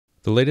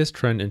The latest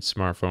trend in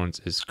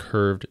smartphones is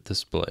curved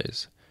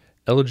displays.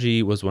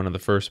 LG was one of the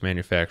first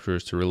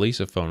manufacturers to release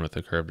a phone with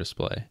a curved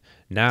display.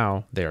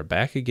 Now, they are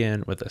back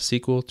again with a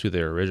sequel to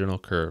their original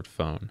curved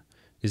phone.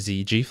 Is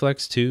the G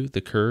Flex 2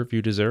 the curve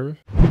you deserve?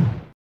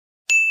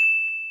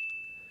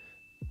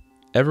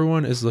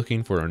 Everyone is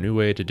looking for a new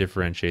way to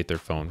differentiate their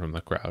phone from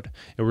the crowd,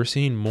 and we're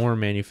seeing more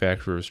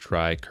manufacturers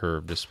try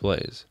curved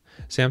displays.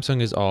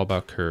 Samsung is all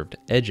about curved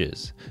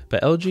edges,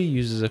 but LG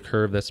uses a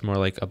curve that's more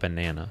like a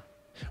banana.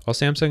 While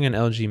Samsung and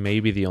LG may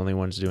be the only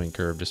ones doing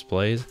curved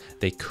displays,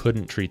 they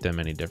couldn't treat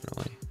them any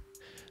differently.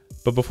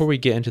 But before we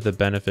get into the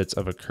benefits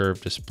of a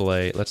curved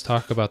display, let's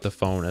talk about the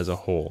phone as a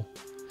whole.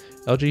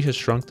 LG has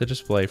shrunk the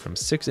display from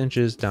 6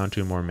 inches down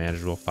to a more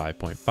manageable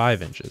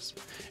 5.5 inches,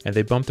 and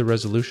they bumped the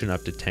resolution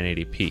up to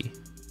 1080p.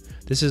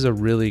 This is a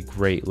really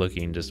great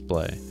looking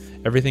display.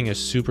 Everything is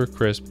super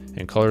crisp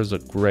and colors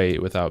look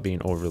great without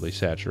being overly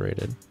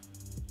saturated.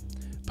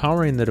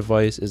 Powering the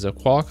device is a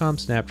Qualcomm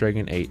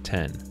Snapdragon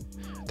 810.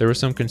 There were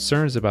some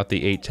concerns about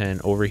the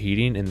 810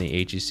 overheating in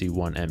the HTC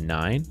One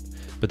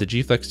M9, but the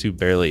G Flex 2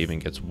 barely even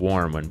gets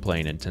warm when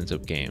playing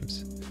intensive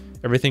games.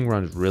 Everything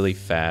runs really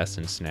fast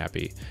and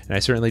snappy, and I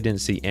certainly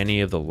didn't see any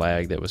of the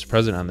lag that was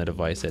present on the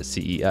device at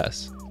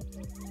CES.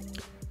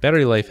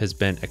 Battery life has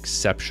been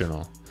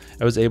exceptional.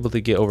 I was able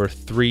to get over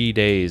 3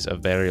 days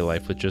of battery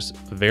life with just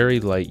very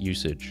light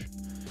usage.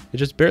 It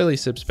just barely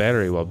sips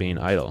battery while being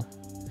idle.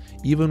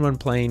 Even when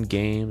playing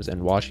games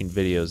and watching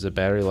videos, the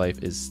battery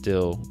life is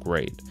still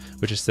great,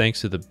 which is thanks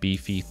to the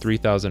beefy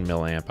 3000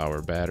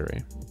 mAh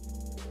battery.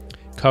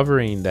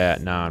 Covering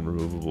that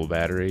non-removable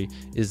battery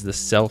is the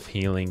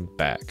self-healing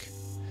back.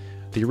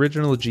 The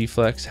original G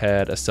Flex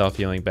had a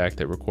self-healing back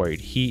that required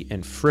heat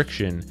and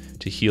friction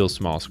to heal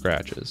small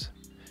scratches.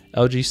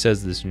 LG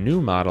says this new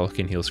model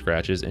can heal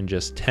scratches in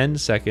just 10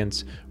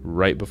 seconds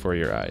right before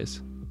your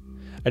eyes.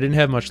 I didn't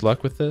have much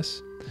luck with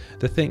this.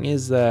 The thing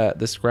is that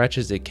the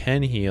scratches it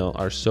can heal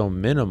are so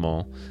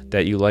minimal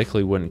that you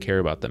likely wouldn't care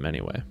about them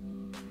anyway.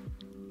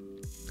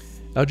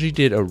 LG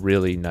did a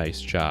really nice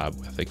job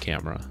with the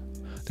camera.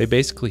 They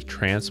basically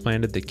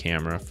transplanted the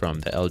camera from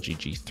the LG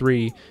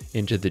G3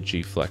 into the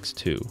G Flex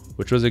 2,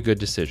 which was a good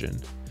decision.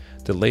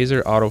 The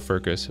laser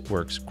autofocus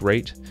works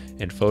great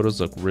and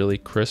photos look really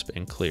crisp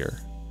and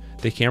clear.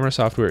 The camera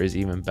software is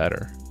even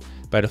better.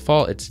 By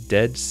default, it's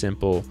dead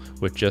simple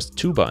with just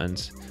 2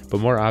 buttons,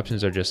 but more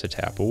options are just a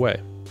tap away.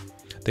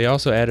 They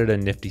also added a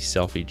nifty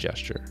selfie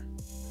gesture.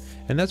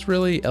 And that's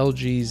really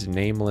LG's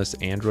nameless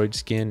Android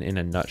skin in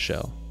a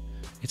nutshell.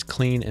 It's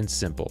clean and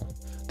simple.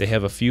 They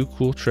have a few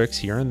cool tricks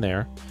here and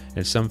there,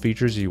 and some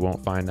features you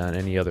won't find on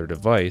any other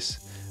device,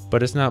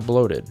 but it's not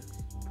bloated.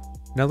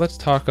 Now let's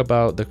talk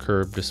about the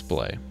curved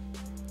display.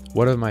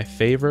 One of my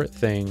favorite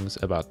things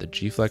about the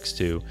G Flex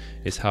 2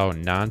 is how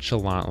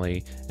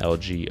nonchalantly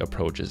LG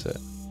approaches it.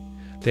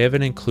 They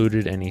haven't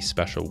included any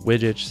special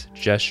widgets,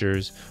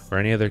 gestures, or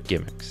any other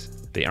gimmicks.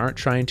 They aren't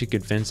trying to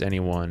convince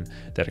anyone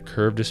that a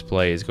curved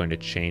display is going to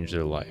change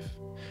their life.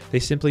 They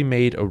simply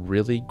made a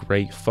really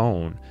great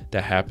phone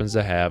that happens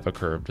to have a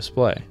curved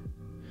display.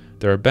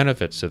 There are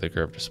benefits to the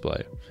curved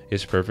display.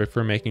 It's perfect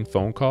for making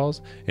phone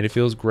calls and it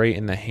feels great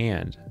in the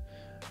hand.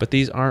 But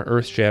these aren't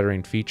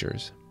earth-shattering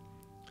features.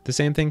 The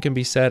same thing can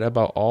be said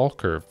about all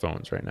curved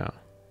phones right now.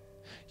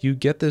 You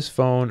get this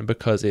phone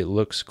because it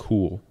looks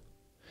cool.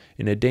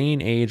 In a day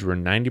and age where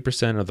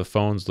 90% of the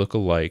phones look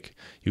alike,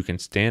 you can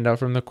stand out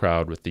from the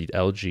crowd with the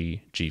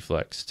LG G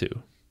Flex 2.